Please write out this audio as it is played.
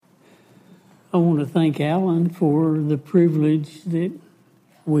I want to thank Alan for the privilege that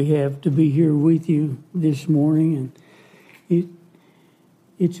we have to be here with you this morning. And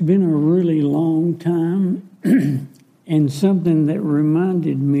it's been a really long time, and something that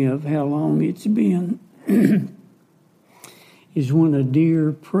reminded me of how long it's been is when a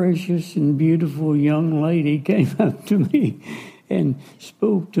dear, precious, and beautiful young lady came up to me and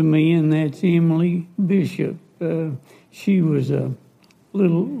spoke to me, and that's Emily Bishop. She was a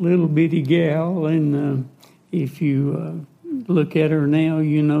little bitty gal, and if you look at her now,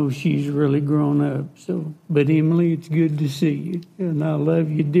 you know she's really grown up. But Emily, it's good to see you, and I love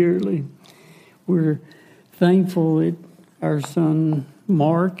you dearly. We're thankful that our son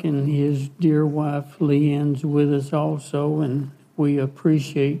Mark and his dear wife Leanne's with us also, and we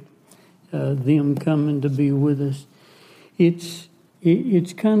appreciate them coming to be with us. It's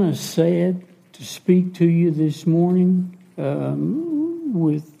kind of sad to speak to you this morning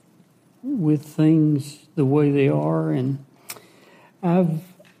with things the way they are, and I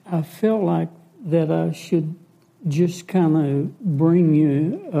felt like that I should just kind of bring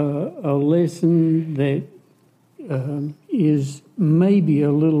you a lesson that is maybe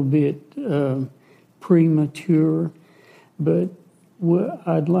a little bit premature, but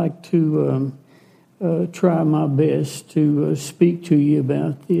I'd like to try my best to speak to you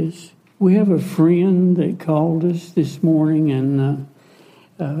about this. We have a friend that called us this morning and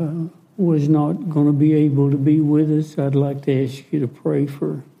was not going to be able to be with us. I'd like to ask you to pray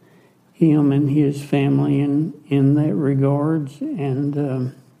for him and his family in that regards,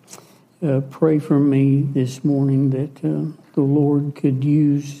 and pray for me this morning that the Lord could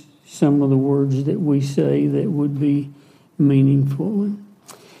use some of the words that we say that would be meaningful.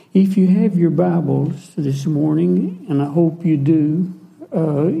 If you have your Bibles this morning, and I hope you do,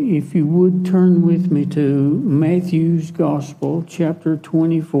 if you would turn with me to Matthew's Gospel, chapter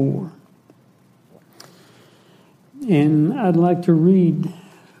 24. And I'd like to read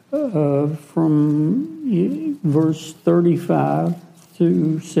from verse 35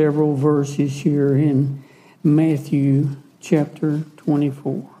 through several verses here in Matthew chapter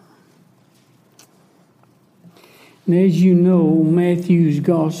 24. And as you know, Matthew's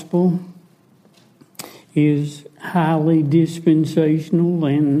Gospel is highly dispensational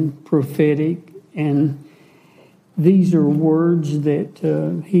and prophetic, and these are words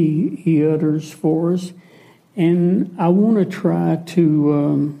that he utters for us. And I want to try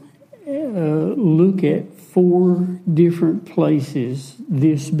to look at 4 different places,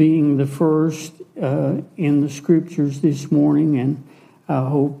 this being the first in the Scriptures this morning, and I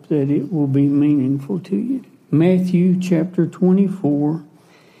hope that it will be meaningful to you. Matthew chapter 24,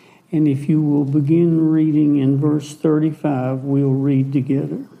 and if you will begin reading in verse 35, we'll read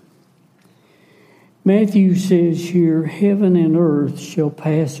together. Matthew says here, "Heaven and earth shall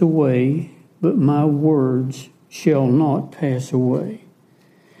pass away, but my words shall not pass away."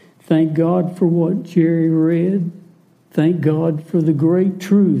 Thank God for what Jerry read. Thank God for the great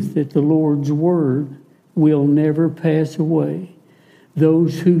truth that the Lord's word will never pass away.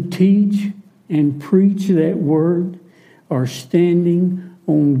 Those who teach and preach that word are standing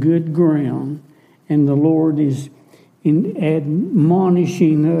on good ground, and the Lord is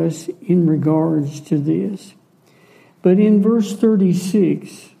admonishing us in regards to this. But in verse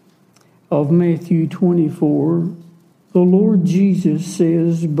 36 of Matthew 24, the Lord Jesus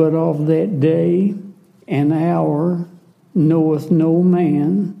says, "But of that day and hour knoweth no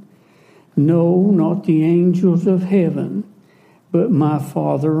man, no, not the angels of heaven, but my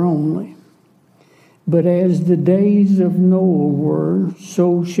Father only. But as the days of Noah were,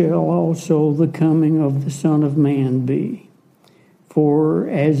 so shall also the coming of the Son of Man be. For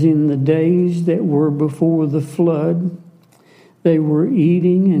as in the days that were before the flood, they were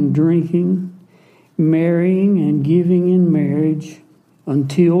eating and drinking, marrying and giving in marriage,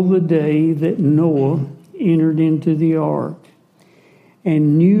 until the day that Noah entered into the ark,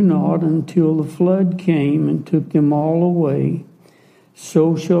 and knew not until the flood came and took them all away,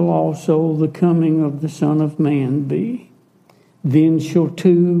 so shall also the coming of the Son of Man be. Then shall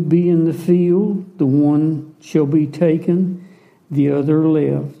 2 be in the field, the one shall be taken, the other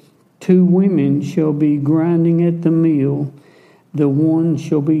left. 2 women shall be grinding at the mill, the one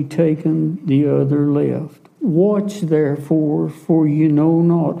shall be taken, the other left. Watch therefore, for you know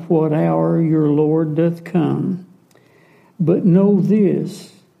not what hour your Lord doth come. But know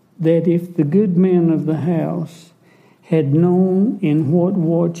this, that if the good man of the house had known in what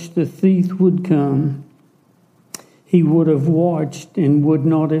watch the thief would come, he would have watched and would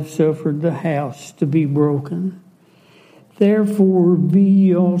not have suffered the house to be broken. Therefore be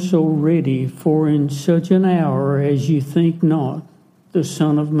ye also ready, for in such an hour as ye think not, the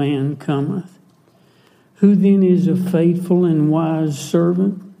Son of Man cometh. Who then is a faithful and wise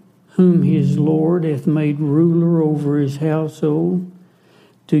servant, whom his Lord hath made ruler over his household,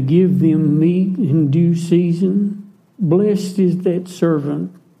 to give them meat in due season? Blessed is that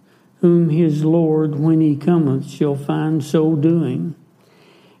servant, whom his Lord, when he cometh, shall find so doing.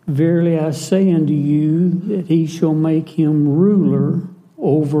 Verily I say unto you, that he shall make him ruler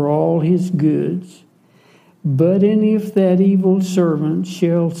over all his goods. But and if that evil servant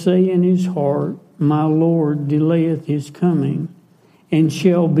shall say in his heart, My Lord delayeth his coming, and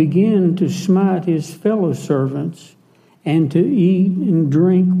shall begin to smite his fellow servants, and to eat and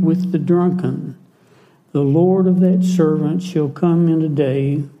drink with the drunken, the Lord of that servant shall come in a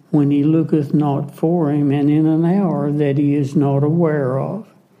day when he looketh not for him, and in an hour that he is not aware of,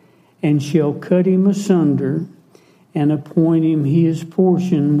 and shall cut him asunder, and appoint him his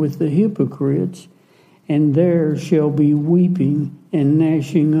portion with the hypocrites, and there shall be weeping and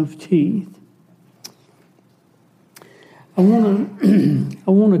gnashing of teeth. I want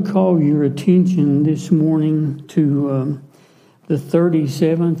to call your attention this morning to the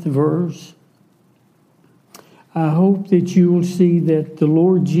 37th verse. I hope that you will see that the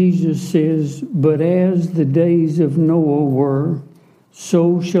Lord Jesus says, But as the days of Noah were,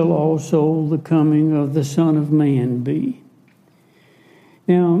 so shall also the coming of the Son of Man be.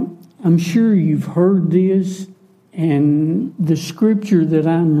 Now, I'm sure you've heard this, and the scripture that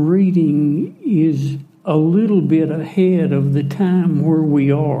I'm reading is a little bit ahead of the time where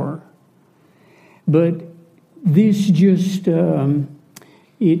we are. But this just,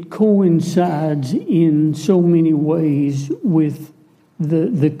 it coincides in so many ways with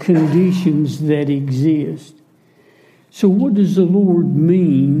the conditions that exist. So what does the Lord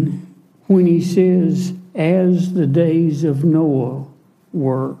mean when he says, as the days of Noah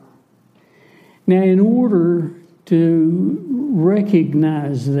were? Now, in order to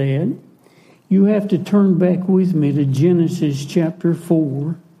recognize that, you have to turn back with me to Genesis chapter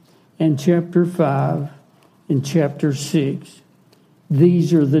 4 and chapter 5 and chapter 6.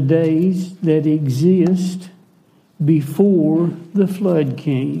 These are the days that exist before the flood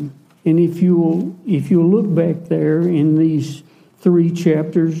came. And if you'll look back there in these 3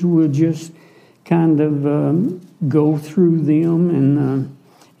 chapters, we'll just kind of go through them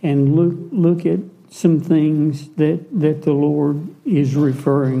and look at some things that the Lord is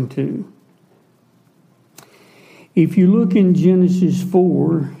referring to. If you look in Genesis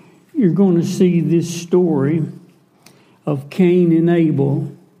 4, you're going to see this story of Cain and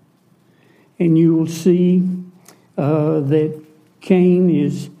Abel. And you will see that Cain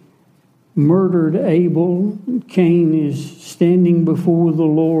is murdered Abel. Cain is standing before the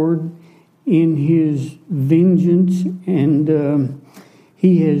Lord in his vengeance, and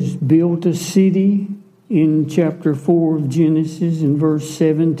he has built a city in chapter 4 of Genesis in verse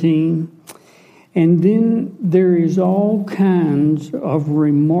 17. And then there is all kinds of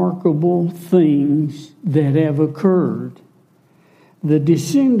remarkable things that have occurred. The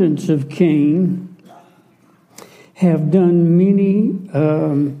descendants of Cain have done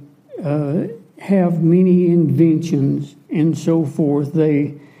have many inventions and so forth.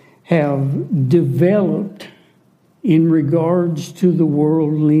 They have developed in regards to the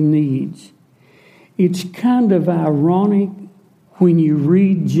worldly needs. It's kind of ironic when you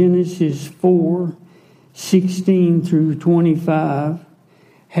read Genesis 4:16 through 25,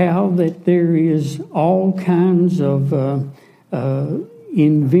 how that there is all kinds of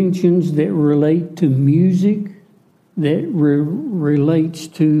inventions that relate to music, that relates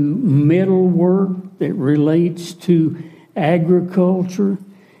to metal work, that relates to agriculture,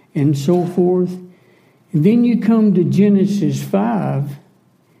 and so forth. And then you come to Genesis 5,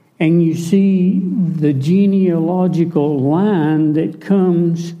 and you see the genealogical line that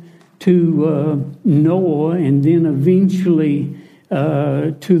comes to Noah, and then eventually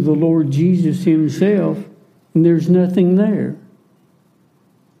to the Lord Jesus himself, and there's nothing there.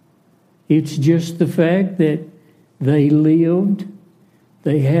 It's just the fact that they lived,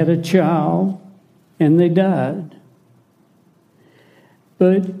 they had a child, and they died.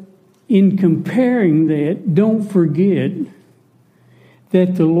 But in comparing that, don't forget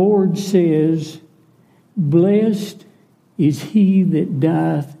that the Lord says, Blessed is he that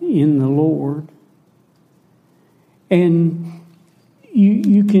dieth in the Lord. And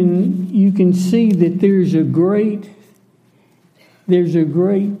you can see that there's a great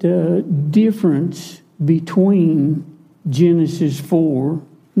difference between Genesis 4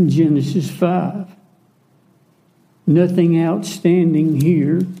 and Genesis 5. Nothing outstanding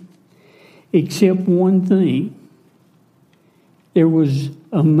here except one thing. There was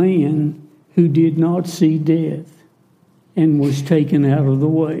a man who did not see death. and was taken out of the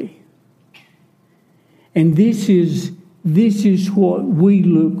way. And this is what we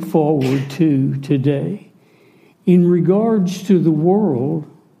look forward to today. In regards to the world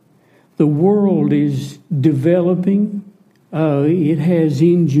is developing. It has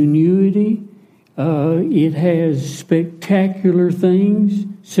ingenuity. It has spectacular things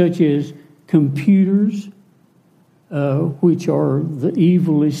such as computers, which are the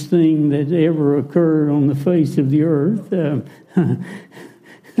evilest thing that ever occurred on the face of the earth,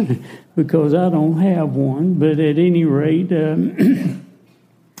 because I don't have one. But at any rate,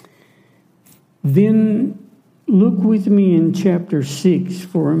 then look with me in chapter 6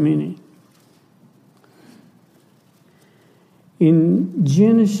 for a minute. In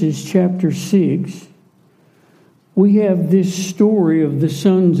Genesis chapter 6, we have this story of the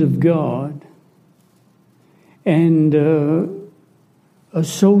sons of God and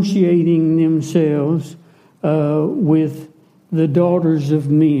associating themselves with the daughters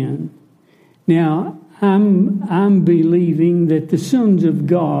of men. Now, I'm believing that the sons of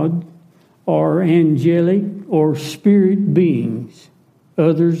God are angelic or spirit beings.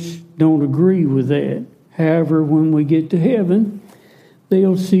 Others don't agree with that. However, when we get to heaven,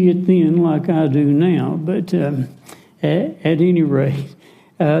 they'll see it then like I do now. But at any rate,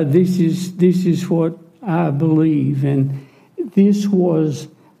 this is what I believe. And this was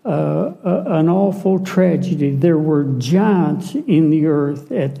an awful tragedy. There were giants in the earth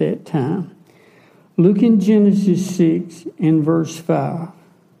at that time. Look in Genesis 6 and verse 5.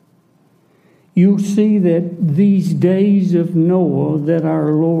 You'll see that these days of Noah that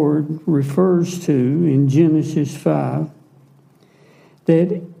our Lord refers to in Genesis 5,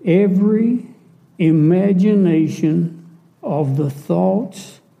 that every imagination of the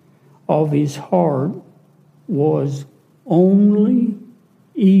thoughts of his heart was only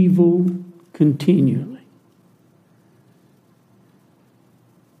evil continually.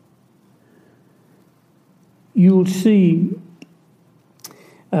 You'll see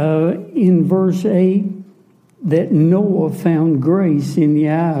in verse 8 that Noah found grace in the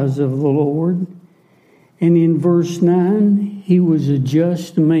eyes of the Lord. And in verse 9, he was a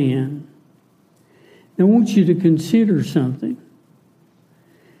just man. Now I want you to consider something.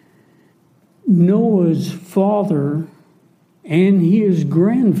 Noah's father and his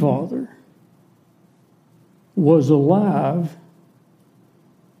grandfather was alive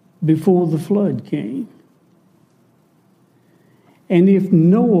before the flood came. And if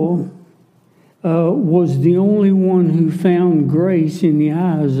Noah was the only one who found grace in the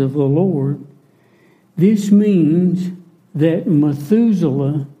eyes of the Lord, this means that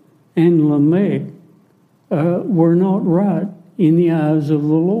Methuselah and Lamech were not right in the eyes of the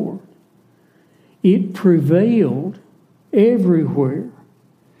Lord. It prevailed everywhere.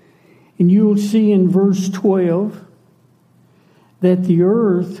 And you'll see in verse 12 that the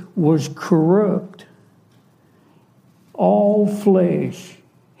earth was corrupt. All flesh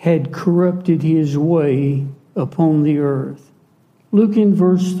had corrupted his way upon the earth. Look in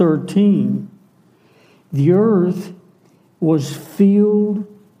verse 13. The earth was filled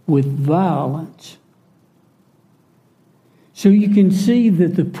with violence. So you can see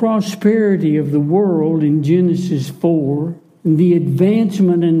that the prosperity of the world in Genesis 4, and the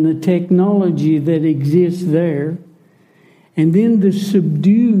advancement in the technology that exists there, and then the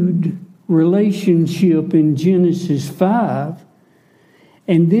subdued relationship in Genesis 5,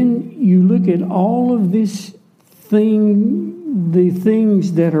 and then you look at all of this the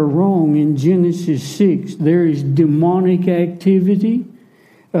things that are wrong in Genesis 6. There is demonic activity,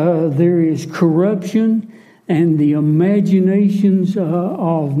 there is corruption, and the imaginations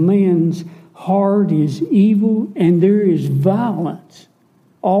of man's heart is evil, and there is violence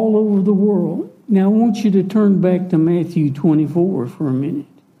all over the world. Now I want you to turn back to Matthew 24 for a minute.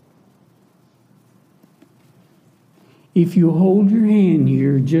 If you hold your hand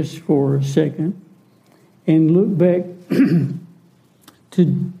here just for a second and look back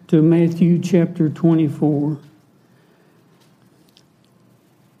to Matthew chapter 24,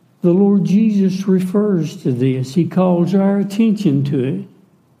 the Lord Jesus refers to this. He calls our attention to it.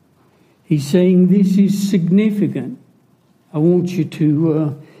 He's saying this is significant. I want you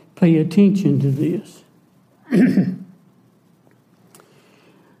to pay attention to this.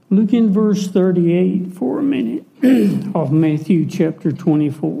 Look in verse 38 for a minute of Matthew chapter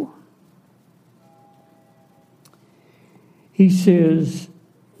 24. He says,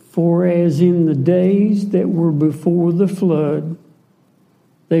 "For as in the days that were before the flood,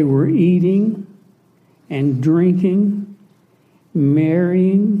 they were eating and drinking,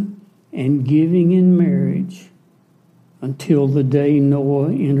 marrying and giving in marriage, until the day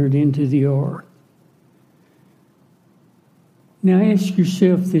Noah entered into the ark." Now ask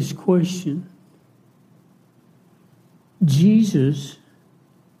yourself this question.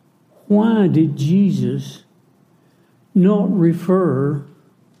 Why did Jesus not refer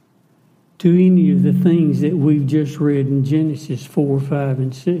to any of the things that we've just read in Genesis 4, 5,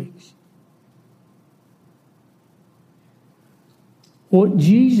 and 6? What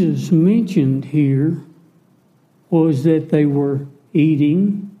Jesus mentioned here was that they were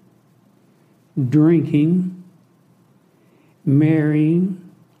eating, drinking,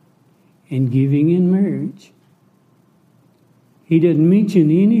 marrying, and giving in marriage. He doesn't mention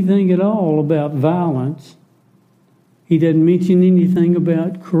anything at all about violence. He doesn't mention anything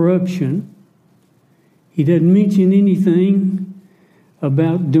about corruption. He doesn't mention anything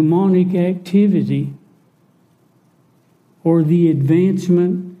about demonic activity or the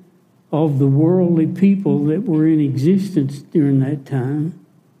advancement of the worldly people that were in existence during that time.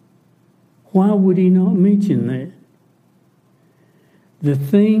 Why would he not mention that? The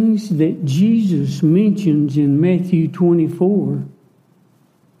things that Jesus mentions in Matthew 24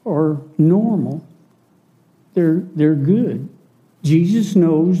 are normal. They're good. Jesus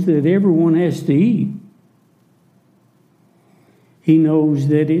knows that everyone has to eat. He knows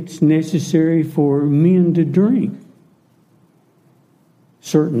that it's necessary for men to drink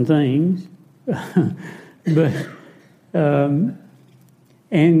certain things, but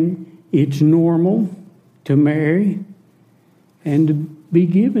and it's normal to marry and to be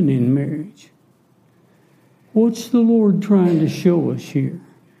given in marriage. What's the Lord trying to show us here?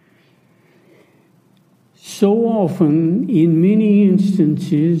 So often, in many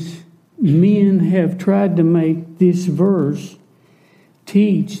instances, men have tried to make this verse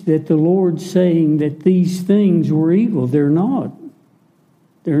teach that the Lord's saying that these things were evil. They're not.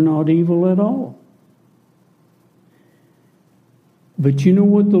 They're not evil at all. But you know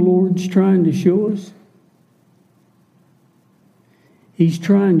what the Lord's trying to show us? He's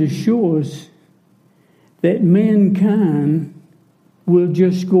trying to show us that mankind will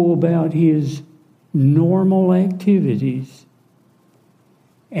just go about his normal activities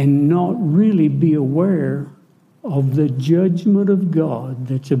and not really be aware of the judgment of God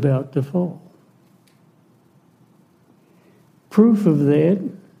that's about to fall. Proof of that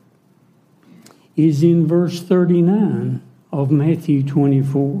is in verse 39 of Matthew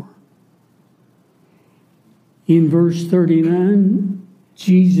 24. In verse 39,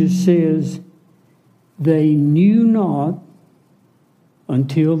 Jesus says, "They knew not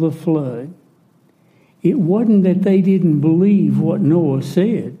until the flood." It wasn't that they didn't believe what Noah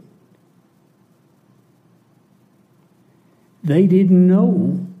said. They didn't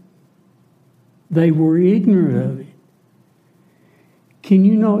know. They were ignorant of it. Can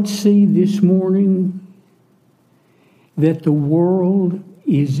you not see this morning that the world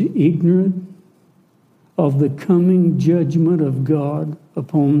is ignorant of the coming judgment of God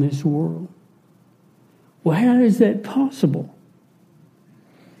upon this world? Well, how is that possible?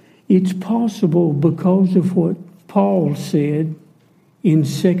 It's possible because of what Paul said in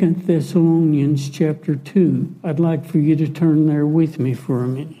 2 Thessalonians chapter 2. I'd like for you to turn there with me for a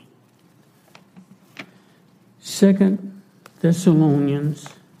minute. 2 Thessalonians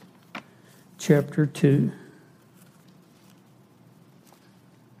chapter 2.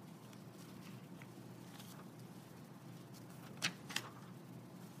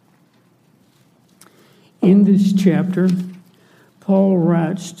 In this chapter, Paul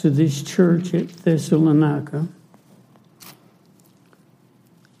writes to this church at Thessalonica,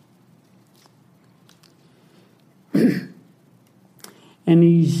 and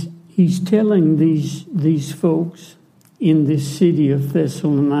he's telling these folks in this city of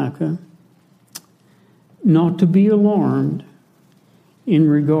Thessalonica not to be alarmed in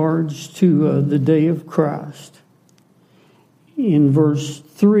regards to the day of Christ. In verse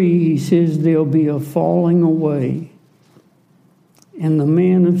 3, he says there'll be a falling away, and the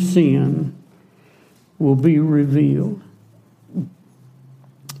man of sin will be revealed.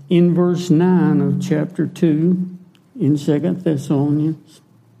 In verse 9 of chapter 2, in 2 Thessalonians,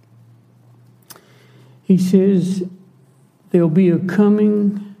 he says there'll be a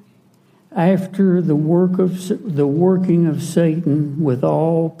coming after the working of Satan with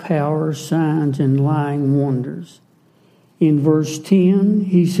all power, signs, and lying wonders. In verse 10,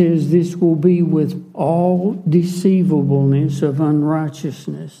 he says this will be with all deceivableness of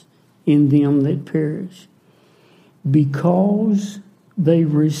unrighteousness in them that perish, because they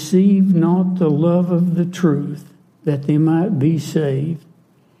receive not the love of the truth, that they might be saved.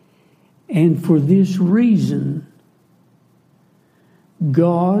 And for this reason,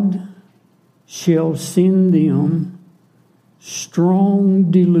 God shall send them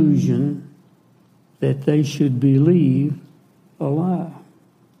strong delusion that they should believe a lie.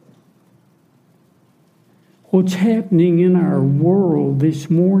 What's happening in our world this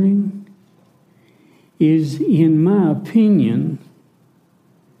morning is, in my opinion,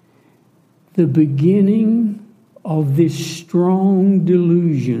 the beginning of this strong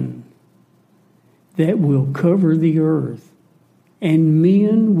delusion that will cover the earth, and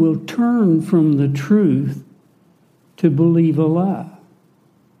men will turn from the truth to believe a lie.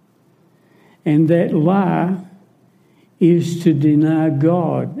 And that lie is to deny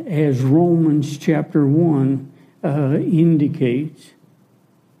God, as Romans chapter 1 indicates.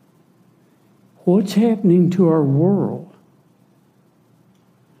 What's happening to our world?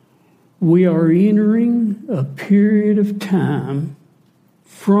 We are entering a period of time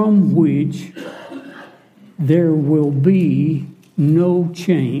from which there will be no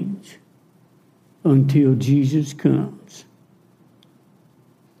change until Jesus comes.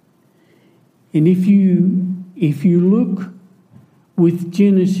 And if you look with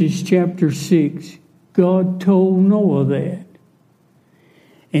Genesis chapter 6, God told Noah that.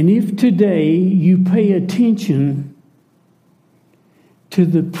 And if today you pay attention to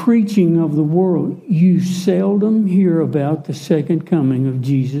the preaching of the world, you seldom hear about the second coming of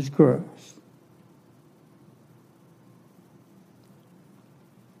Jesus Christ.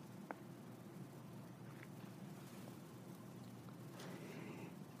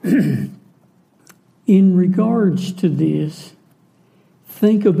 In regards to this,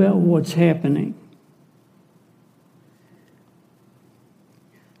 think about what's happening.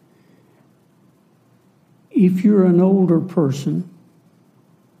 If you're an older person,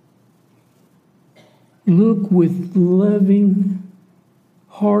 look with loving,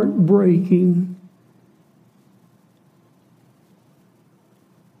 heartbreaking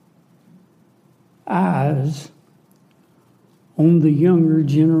eyes on the younger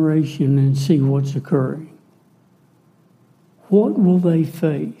generation and see what's occurring. What will they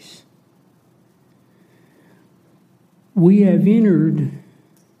face? We have entered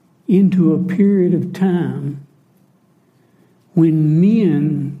into a period of time when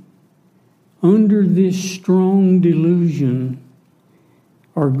men, under this strong delusion,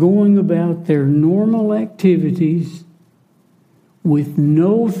 are going about their normal activities with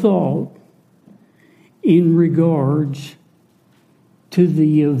no thought in regards to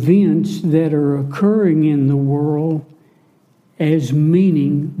the events that are occurring in the world, as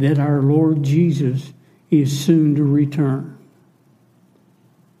meaning that our Lord Jesus is soon to return.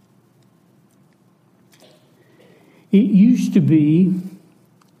 It used to be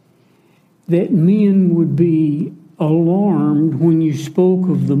that men would be alarmed when you spoke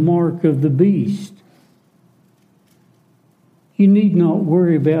of the mark of the beast. You need not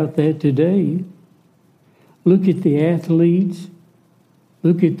worry about that today. Look at the athletes.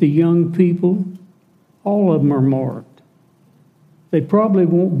 Look at the young people. All of them are marked. They probably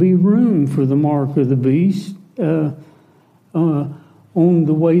won't be room for the mark of the beast on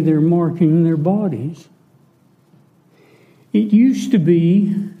the way they're marking their bodies. It used to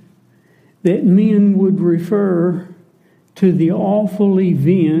be that men would refer to the awful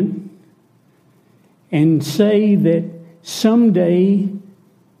event and say that someday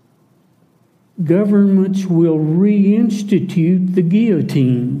governments will reinstitute the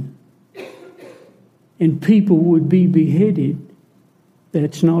guillotine and people would be beheaded.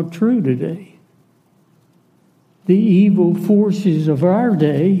 That's not true today. The evil forces of our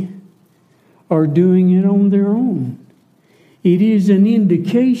day are doing it on their own. It is an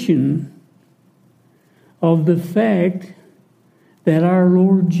indication of the fact that our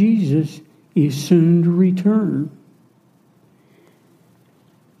Lord Jesus is soon to return.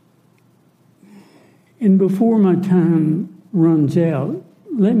 And before my time runs out,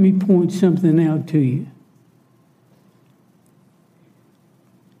 let me point something out to you.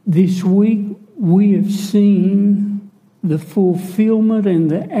 This week, we have seen the fulfillment and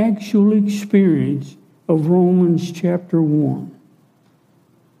the actual experience of Romans chapter 1.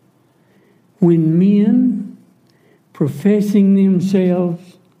 When men, professing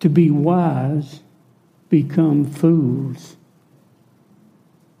themselves to be wise, become fools.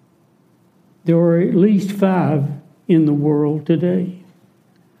 There are at least 5 in the world today.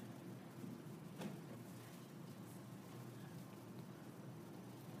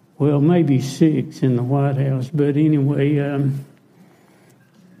 Well, maybe 6 in the White House, but anyway,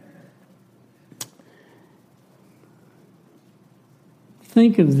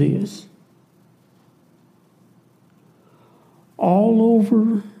 think of this. All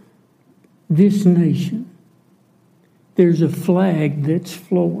over this nation, there's a flag that's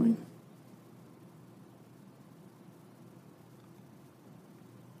flowing.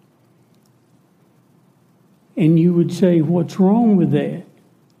 And you would say, what's wrong with that?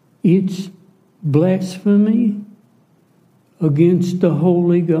 It's blasphemy against the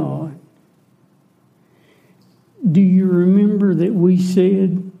holy God. Do you remember that we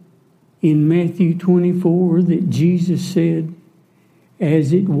said in Matthew 24 that Jesus said,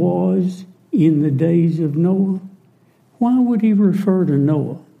 as it was in the days of Noah? Why would he refer to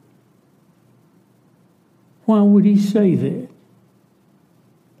Noah? Why would he say that?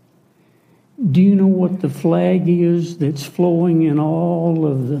 Do you know what the flag is that's flowing in all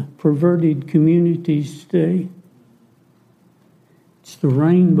of the perverted communities today? It's the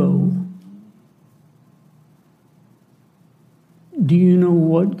rainbow. Do you know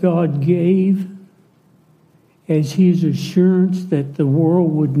what God gave as his assurance that the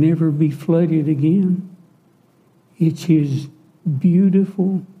world would never be flooded again? It's his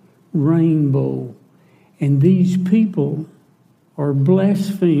beautiful rainbow. And these people are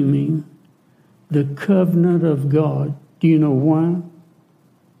blaspheming the covenant of God. Do you know why?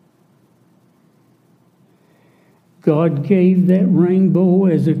 God gave that rainbow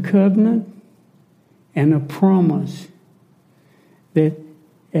as a covenant and a promise that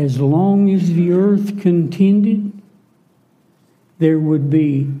as long as the earth contended, there would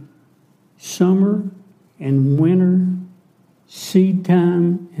be summer and winter, seed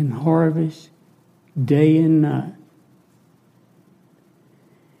time and harvest, day and night.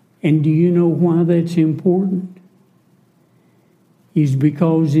 And do you know why that's important? Is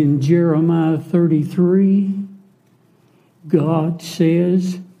because in Jeremiah 33, God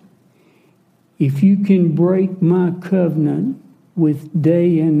says, if you can break my covenant with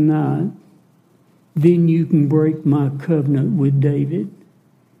day and night, then you can break my covenant with David.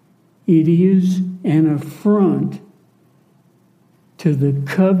 It is an affront to the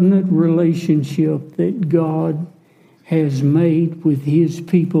covenant relationship that God has made with his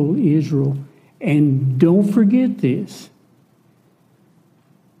people Israel. And don't forget this.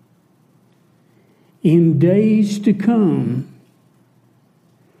 In days to come,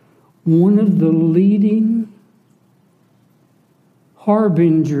 one of the leading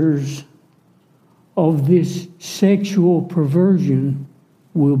harbingers of this sexual perversion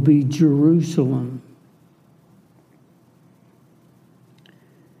will be Jerusalem.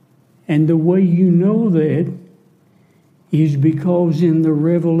 And the way you know that is because in the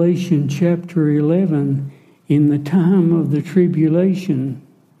Revelation chapter 11, in the time of the tribulation,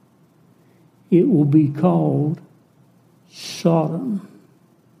 it will be called Sodom.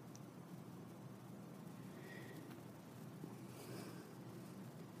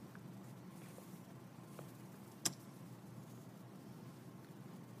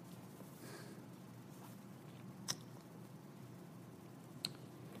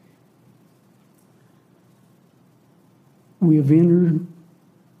 We have entered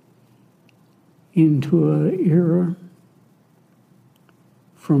into an era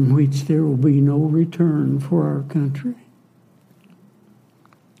from which there will be no return for our country.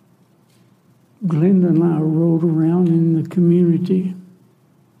 Glenda and I rode around in the community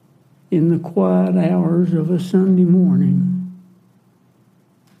in the quiet hours of a Sunday morning.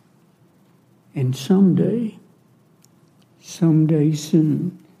 And someday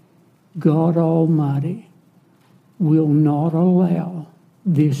soon, God Almighty will not allow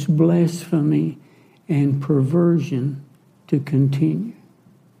this blasphemy and perversion to continue.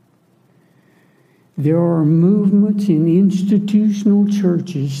 There are movements in institutional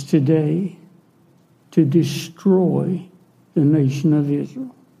churches today to destroy the nation of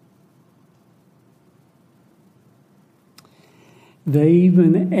Israel. They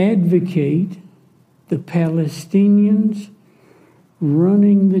even advocate the Palestinians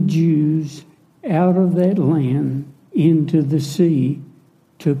running the Jews out of that land into the sea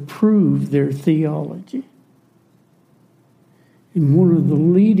to prove their theology. And one of the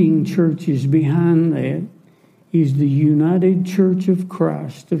leading churches behind that is the United Church of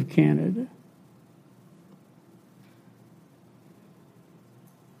Christ of Canada.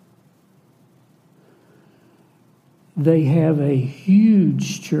 They have a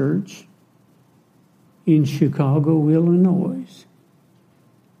huge church in Chicago, Illinois,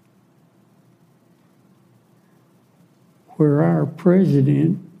 where our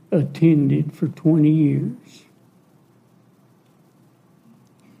president attended for 20 years.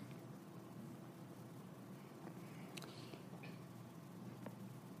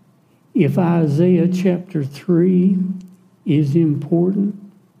 If Isaiah chapter 3 is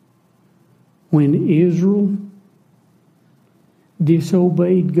important, when Israel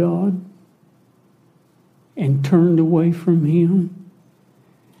disobeyed God and turned away from him,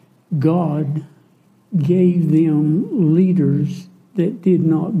 God gave them leaders that did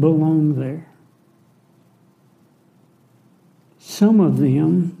not belong there. Some of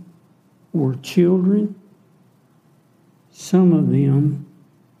them were children. Some of them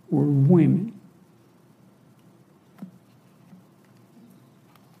were women.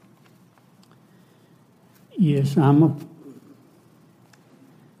 Yes, I'm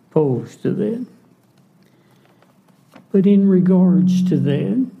opposed to that. But in regards to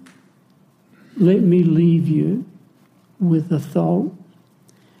that, let me leave you with a thought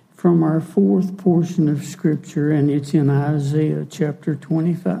from our fourth portion of Scripture, and it's in Isaiah chapter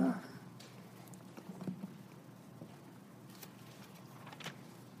 25.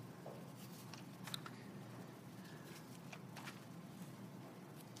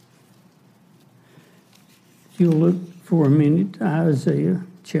 If you'll look for a minute to Isaiah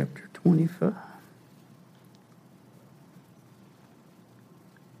chapter 25.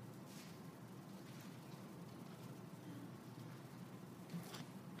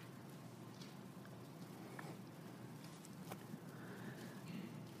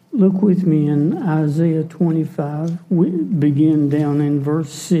 Look with me in Isaiah 25. We begin down in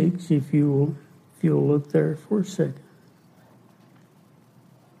verse 6, if you'll look there for a second.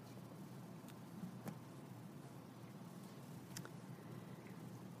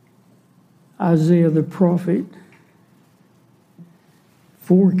 Isaiah the prophet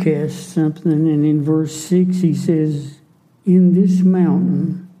forecasts something, and in verse 6 he says, "In this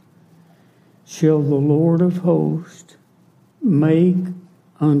mountain shall the Lord of hosts make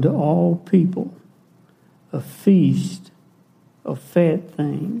unto all people a feast of fat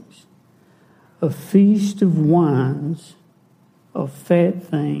things, a feast of wines, of fat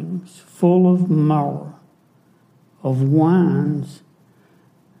things, full of myrrh, of wines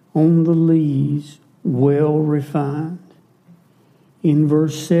on the lees, well refined." In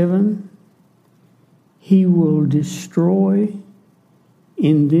verse 7, he will destroy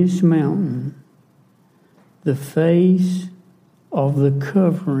in this mountain the face of the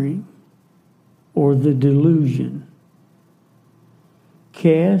covering or the delusion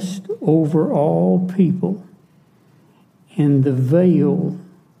cast over all people, and the veil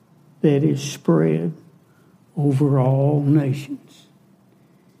that is spread over all nations.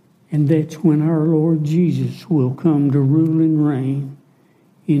 And that's when our Lord Jesus will come to rule and reign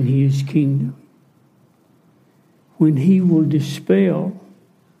in his kingdom. When he will dispel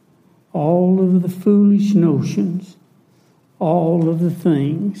all of the foolish notions, all of the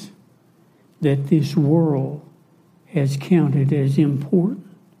things that this world has counted as important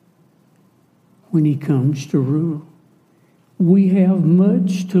when he comes to rule. We have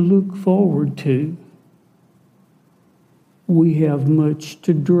much to look forward to. We have much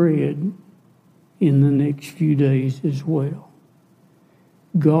to dread in the next few days as well.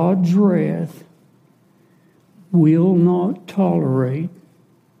 God's wrath will not tolerate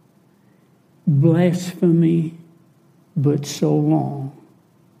blasphemy but so long.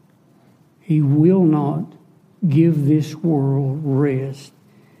 He will not give this world rest.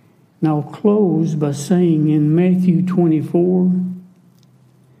 And I'll close by saying in Matthew 24,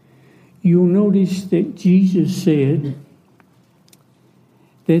 you'll notice that Jesus said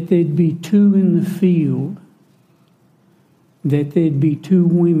that there'd be two in the field, that there'd be two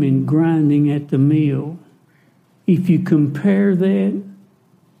women grinding at the mill. If you compare that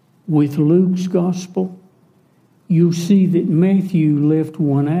with Luke's gospel, you'll see that Matthew left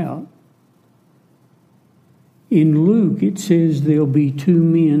one out. In Luke, it says there'll be two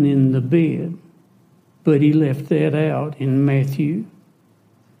men in the bed, but he left that out in Matthew.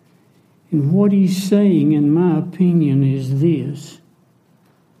 And what he's saying, in my opinion, is this.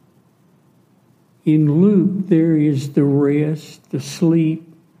 In Luke, there is the rest, the sleep.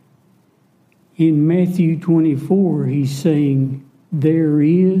 In Matthew 24, he's saying there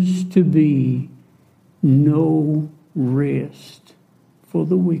is to be no rest for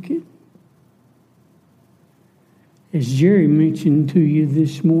the wicked. As Jerry mentioned to you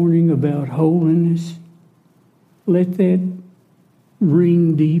this morning about holiness, let that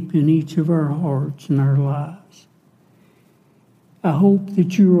ring deep in each of our hearts and our lives. I hope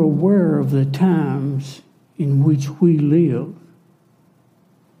that you're aware of the times in which we live.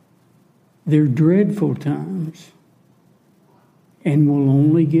 They're dreadful times and will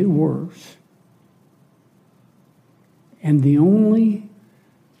only get worse. And the only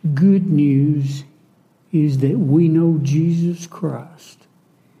good news is that we know Jesus Christ,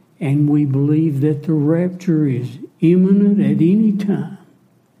 and we believe that the rapture is imminent at any time.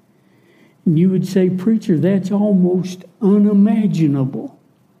 And you would say, preacher, that's almost unimaginable.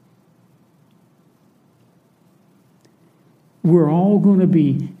 We're all going to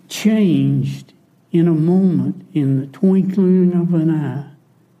be changed in a moment, in the twinkling of an eye.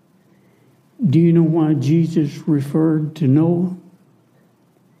 Do you know why Jesus referred to Noah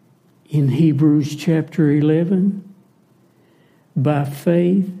In Hebrews chapter 11, by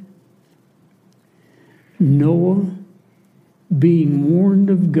faith, Noah, being warned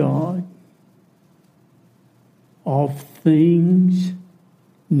of God of things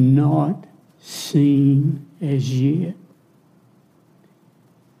not seen as yet.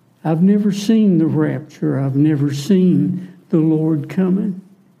 I've never seen the rapture. I've never seen the Lord coming.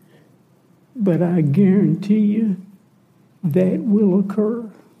 But I guarantee you that will occur.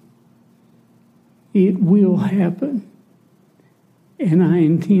 It will happen. And I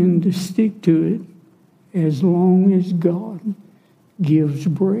intend to stick to it as long as God gives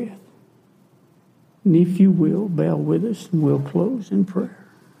breath. And if you will, bow with us and we'll close in prayer.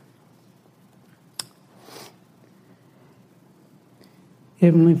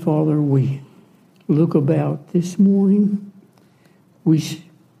 Heavenly Father, we look about this morning. We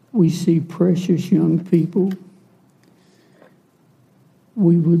see precious young people.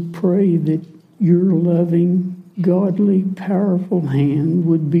 We would pray that your loving, godly, powerful hand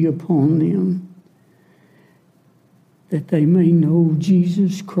would be upon them, that they may know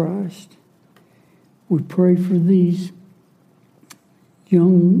Jesus Christ. We pray for these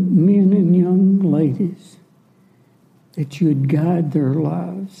young men and young ladies, that you would guide their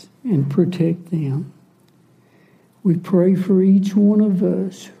lives and protect them. We pray for each one of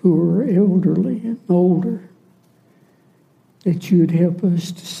us who are elderly and older, that you would help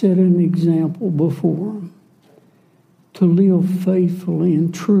us to set an example before them, to live faithfully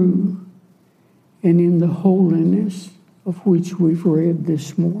and true and in the holiness of which we've read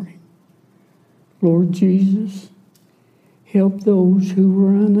this morning. Lord Jesus, help those who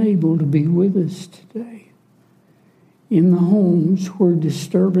were unable to be with us today, in the homes where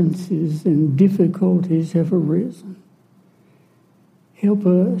disturbances and difficulties have arisen. Help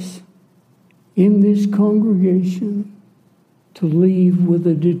us in this congregation to leave with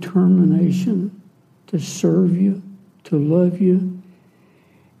a determination to serve you, to love you.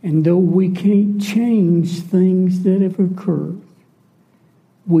 And though we can't change things that have occurred,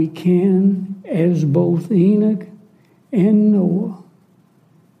 we can, as both Enoch and Noah,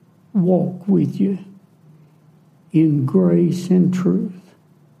 walk with you in grace and truth.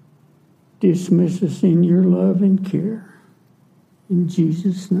 Dismiss us in your love and care. In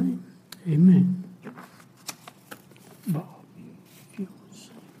Jesus' name, amen. Bye.